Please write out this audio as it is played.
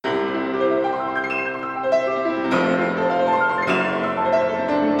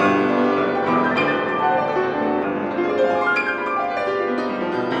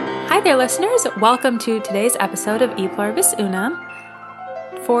there, listeners. Welcome to today's episode of E Pluribus Unum.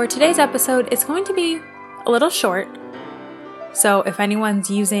 For today's episode, it's going to be a little short. So if anyone's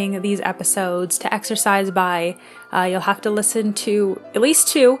using these episodes to exercise by, you'll have to listen to at least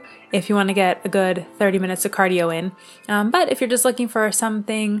 2 if you want to get a good 30 minutes of cardio in. But if you're just looking for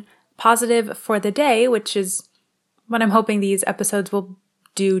something positive for the day, which is what I'm hoping these episodes will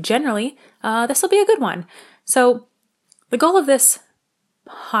do generally, this will be a good one. So the goal of this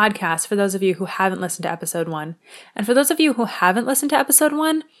podcast, for those of you who haven't listened to episode 1, and for those of you who haven't listened to episode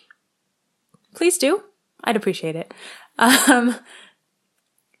 1, please do. I'd appreciate it. The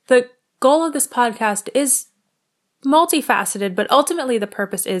goal of this podcast is multifaceted, but ultimately the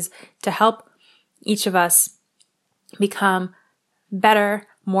purpose is to help each of us become better,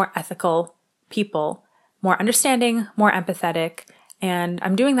 more ethical people, more understanding, more empathetic. And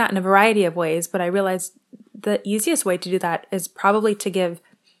I'm doing that in a variety of ways, but I realized the easiest way to do that is probably to give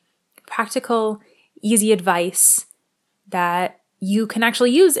practical, easy advice that you can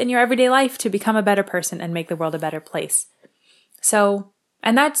actually use in your everyday life to become a better person and make the world a better place. So,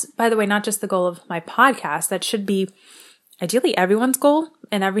 and that's, by the way, not just the goal of my podcast. That should be ideally everyone's goal,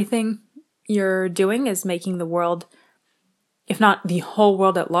 and everything you're doing is making the world, if not the whole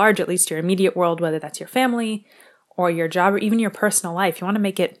world at large, at least your immediate world, whether that's your family or your job or even your personal life. You want to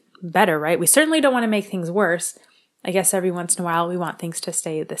make it better, right? We certainly don't want to make things worse. I guess every once in a while we want things to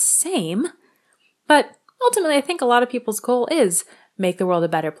stay the same. But ultimately, I think a lot of people's goal is make the world a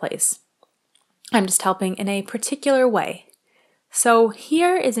better place. I'm just helping in a particular way. So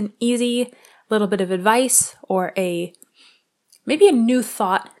here is an easy little bit of advice or maybe a new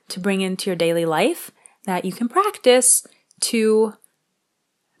thought to bring into your daily life that you can practice to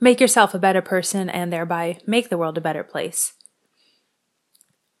make yourself a better person and thereby make the world a better place.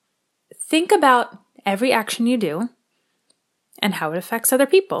 Think about every action you do and how it affects other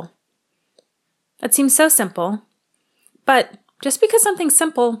people. That seems so simple, but just because something's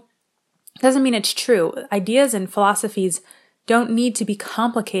simple doesn't mean it's true. Ideas and philosophies don't need to be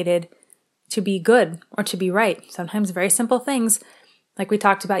complicated to be good or to be right. Sometimes very simple things, like we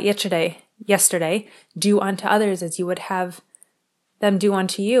talked about yesterday, do unto others as you would have them do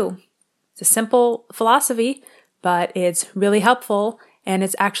unto you. It's a simple philosophy, but it's really helpful, and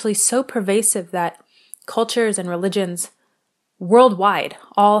it's actually so pervasive that cultures and religions worldwide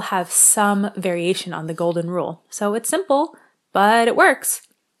all have some variation on the golden rule. So it's simple, but it works.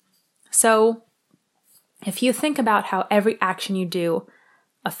 So if you think about how every action you do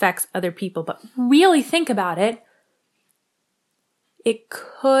affects other people, but really think about it,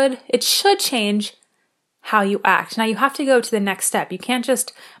 it should change how you act. Now you have to go to the next step. You can't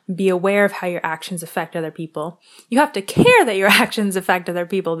just be aware of how your actions affect other people. You have to care that your actions affect other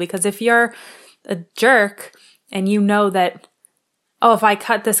people, because if you're a jerk and you know that, oh, if I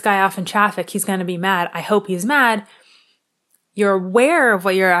cut this guy off in traffic, he's going to be mad. I hope he's mad. You're aware of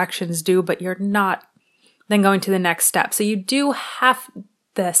what your actions do, but you're not then going to the next step. So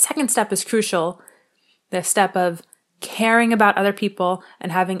the second step is crucial. The step of caring about other people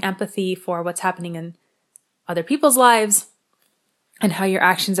and having empathy for what's happening in other people's lives and how your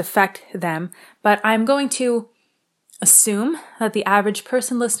actions affect them. But I'm going to assume that the average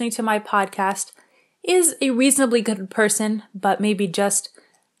person listening to my podcast is a reasonably good person, but maybe just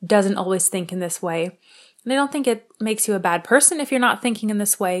doesn't always think in this way. And I don't think it makes you a bad person if you're not thinking in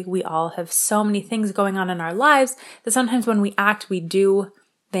this way. We all have so many things going on in our lives that sometimes when we act, we do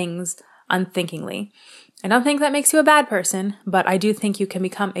things unthinkingly. I don't think that makes you a bad person, but I do think you can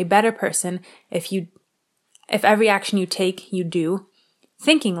become a better person if every action you take, you do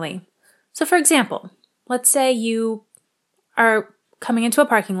thinkingly. So for example, let's say you are coming into a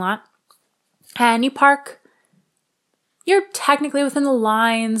parking lot and you park. You're technically within the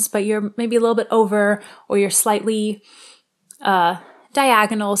lines, but you're maybe a little bit over, or you're slightly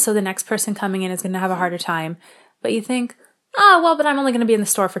diagonal, so the next person coming in is going to have a harder time. But you think, but I'm only going to be in the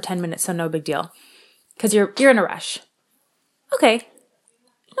store for 10 minutes, so no big deal. Because you're in a rush. Okay,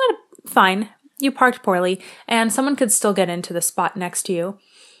 fine. You parked poorly, and someone could still get into the spot next to you.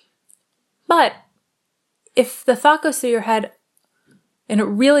 But if the thought goes through your head, and it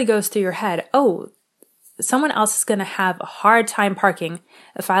really goes through your head, someone else is going to have a hard time parking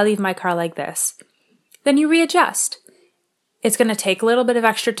if I leave my car like this, then you readjust. It's going to take a little bit of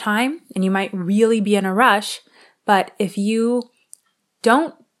extra time, and you might really be in a rush, but if you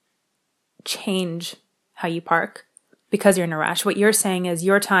don't change how you park because you're in a rush, what you're saying is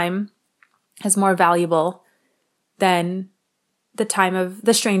your time is more valuable than the time of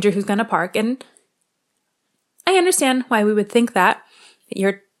the stranger who's going to park. And I understand why we would think that.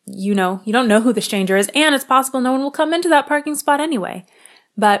 You don't know who the stranger is, and it's possible no one will come into that parking spot anyway.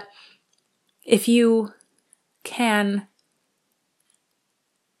 But if you can,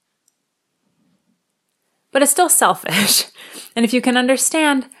 but it's still selfish. And if you can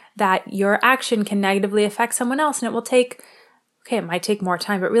understand that your action can negatively affect someone else, and it will take, okay, it might take more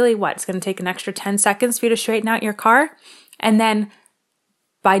time, but really what? It's going to take an extra 10 seconds for you to straighten out your car. And then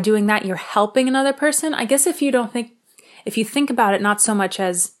by doing that, you're helping another person. I guess if you think about it not so much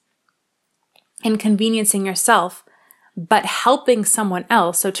as inconveniencing yourself, but helping someone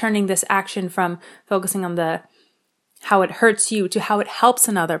else. So turning this action from focusing on how it hurts you to how it helps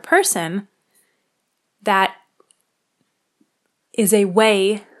another person, that is a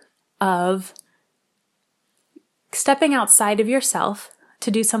way of stepping outside of yourself to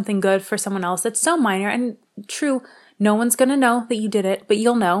do something good for someone else that's so minor and true. No one's going to know that you did it, but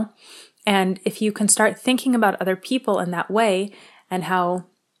you'll know. And if you can start thinking about other people in that way and how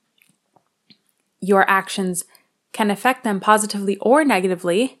your actions can affect them positively or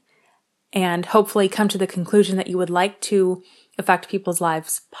negatively, and hopefully come to the conclusion that you would like to affect people's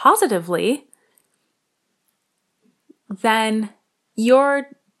lives positively, then you're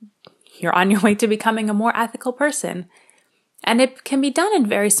on your way to becoming a more ethical person. And it can be done in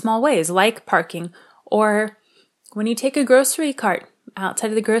very small ways, like parking, or when you take a grocery cart outside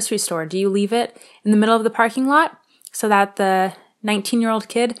of the grocery store, do you leave it in the middle of the parking lot so that the 19-year-old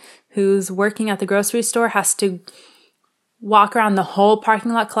kid who's working at the grocery store has to walk around the whole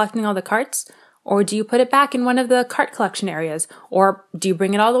parking lot collecting all the carts? Or do you put it back in one of the cart collection areas? Or do you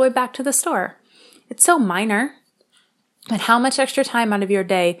bring it all the way back to the store? It's so minor. But how much extra time out of your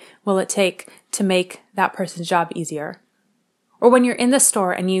day will it take to make that person's job easier? Or when you're in the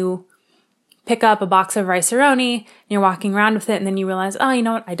store and you pick up a box of Rice-A-Roni and you're walking around with it, and then you realize, oh, you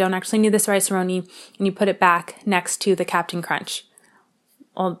know what? I don't actually need this Rice-A-Roni, and you put it back next to the Captain Crunch.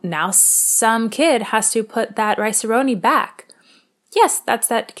 Well, now some kid has to put that Rice-A-Roni back. Yes, that's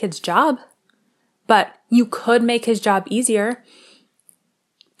that kid's job, but you could make his job easier.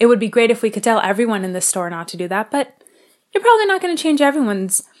 It would be great if we could tell everyone in the store not to do that, but you're probably not going to change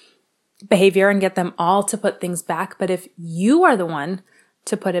everyone's behavior and get them all to put things back. But if you are the one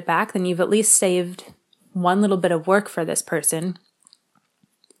to put it back, then you've at least saved one little bit of work for this person.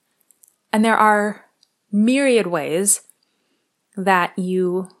 And there are myriad ways that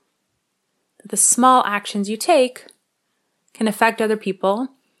the small actions you take can affect other people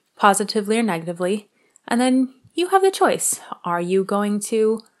positively or negatively. And then you have the choice. Are you going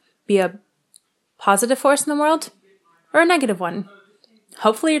to be a positive force in the world or a negative one?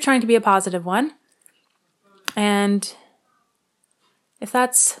 Hopefully you're trying to be a positive one. And if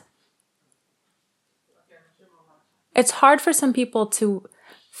it's hard for some people to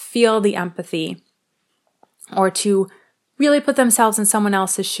feel the empathy or to really put themselves in someone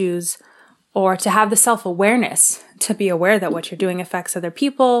else's shoes, or to have the self-awareness to be aware that what you're doing affects other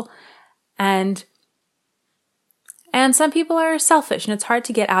people. And some people are selfish, and it's hard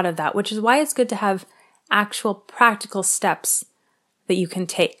to get out of that, which is why it's good to have actual practical steps that you can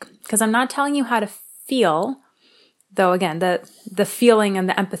take. Because I'm not telling you how to feel, though again, the feeling and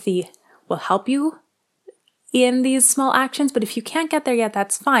the empathy will help you in these small actions. But if you can't get there yet,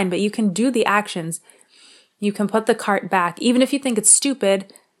 that's fine. But you can do the actions. You can put the cart back. Even if you think it's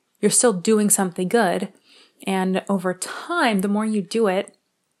stupid, you're still doing something good. And over time, the more you do it,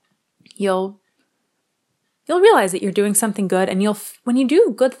 you'll realize that you're doing something good. And when you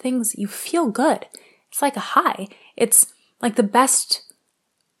do good things, you feel good. It's like a high. It's like the best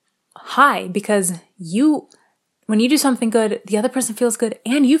high, because when you do something good, the other person feels good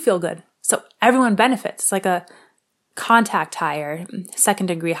and you feel good. So everyone benefits. It's like a contact high or second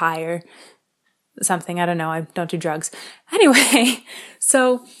degree high or something. I don't know. I don't do drugs. Anyway,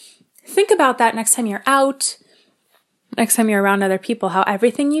 so think about that next time you're out, next time you're around other people, how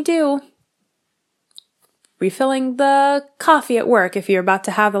everything you do, refilling the coffee at work if you're about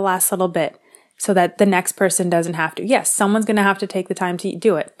to have the last little bit so that the next person doesn't have to. Yes, someone's going to have to take the time to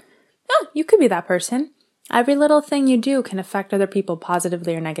do it. Oh, you could be that person. Every little thing you do can affect other people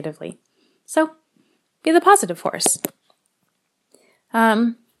positively or negatively. So be the positive force.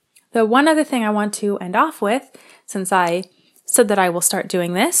 The one other thing I want to end off with, since I said that I will start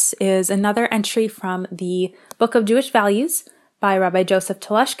doing this, is another entry from the Book of Jewish Values by Rabbi Joseph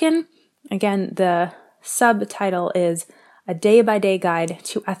Telushkin. Again, the subtitle is A Day-by-Day Guide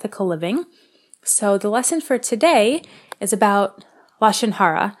to Ethical Living. So the lesson for today is about Lashon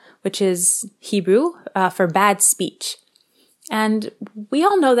Hara, which is Hebrew for bad speech. And we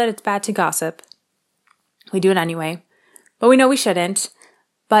all know that it's bad to gossip. We do it anyway, but we know we shouldn't.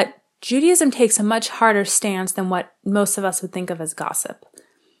 But Judaism takes a much harder stance than what most of us would think of as gossip.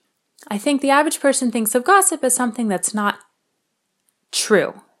 I think the average person thinks of gossip as something that's not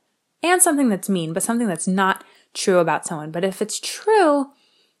true. and something that's mean, but something that's not true about someone. But if it's true,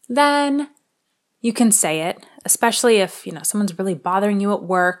 then you can say it, especially if, someone's really bothering you at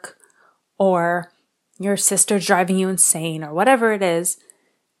work, or your sister's driving you insane, or whatever it is.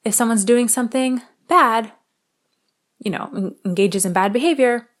 If someone's doing something bad, engages in bad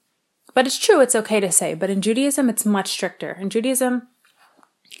behavior, but it's true, it's okay to say. But in Judaism, it's much stricter. In Judaism,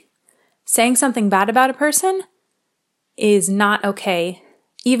 saying something bad about a person is not okay,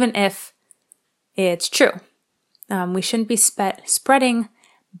 even if it's true. We shouldn't be spreading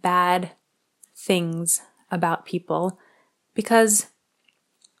bad things about people because,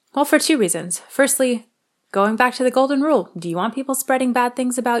 for two reasons. Firstly, going back to the golden rule, do you want people spreading bad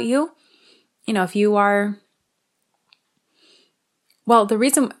things about you? If you are, the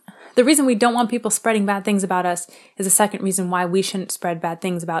reason we don't want people spreading bad things about us is the second reason why we shouldn't spread bad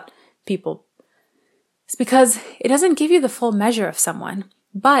things about people. It's because it doesn't give you the full measure of someone,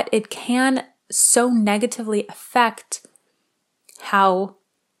 but it can so negatively affect how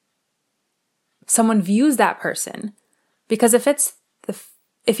someone views that person. Because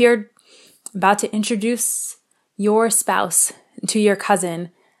if you're about to introduce your spouse to your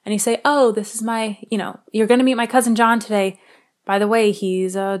cousin and you say, oh, this is you're going to meet my cousin John today. By the way,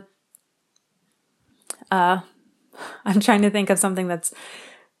 he's I'm trying to think of something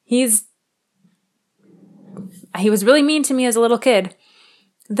he was really mean to me as a little kid.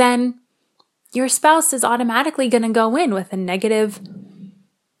 Then your spouse is automatically going to go in with a negative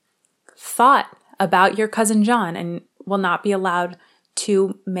thought about your cousin John and will not be allowed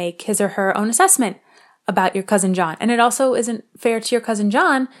to make his or her own assessment about your cousin John. And it also isn't fair to your cousin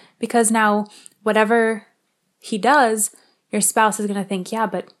John because now whatever he does, your spouse is going to think, yeah,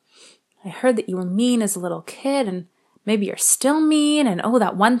 but I heard that you were mean as a little kid and maybe you're still mean. And oh,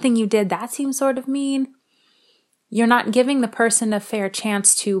 that one thing you did, that seems sort of mean. You're not giving the person a fair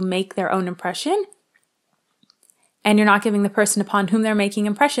chance to make their own impression. And you're not giving the person upon whom they're making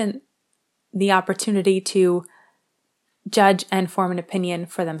impression the opportunity to judge and form an opinion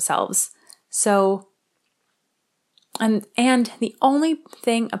for themselves. So, and the only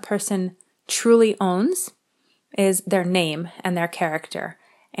thing a person truly owns is their name and their character.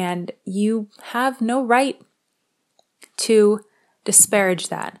 And you have no right to disparage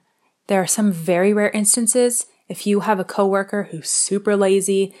that. There are some very rare instances. If you have a coworker who's super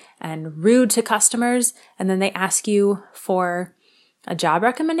lazy and rude to customers, and then they ask you for a job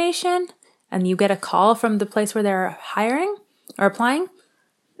recommendation, and you get a call from the place where they're hiring or applying,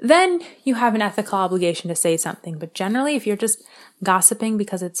 then you have an ethical obligation to say something. But generally, if you're just gossiping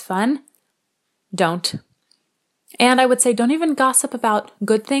because it's fun, don't. And I would say don't even gossip about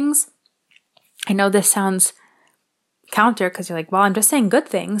good things. I know this sounds counter because you're like, well, I'm just saying good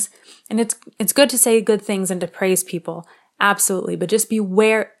things. And it's good to say good things and to praise people. Absolutely. But just be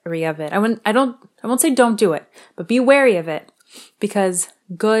wary of it. I won't say don't do it, but be wary of it because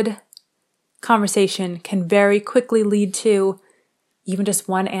good conversation can very quickly lead to even just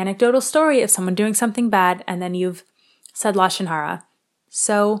one anecdotal story of someone doing something bad and then you've said Lashon Hara.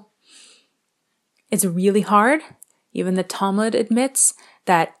 So it's really hard. Even the Talmud admits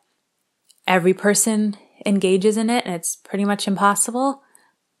that every person engages in it and it's pretty much impossible.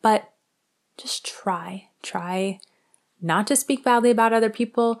 But just try not to speak badly about other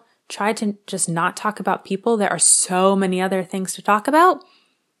people. Try to just not talk about people. There are so many other things to talk about.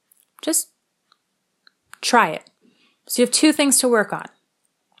 Just try it. So you have two things to work on.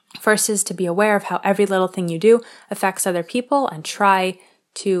 First is to be aware of how every little thing you do affects other people and try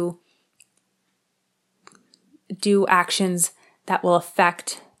to do actions that will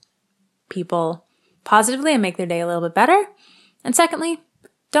affect people positively and make their day a little bit better. And secondly,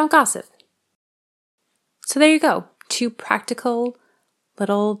 don't gossip. So there you go. 2 practical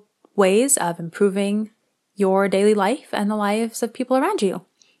little ways of improving your daily life and the lives of people around you.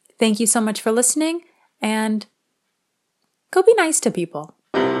 Thank you so much for listening and go be nice to people.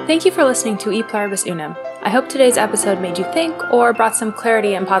 Thank you for listening to E Pluribus Unum. I hope today's episode made you think or brought some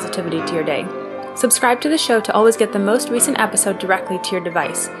clarity and positivity to your day. Subscribe to the show to always get the most recent episode directly to your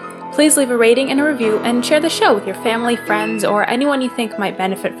device. Please leave a rating and a review and share the show with your family, friends, or anyone you think might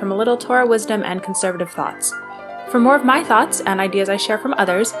benefit from a little Torah wisdom and conservative thoughts. For more of my thoughts and ideas I share from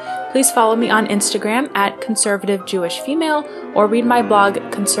others, please follow me on Instagram at conservativejewishfemale or read my blog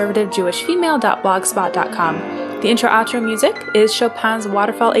conservativejewishfemale.blogspot.com. The intro-outro music is Chopin's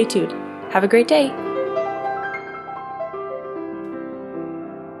Waterfall Etude. Have a great day!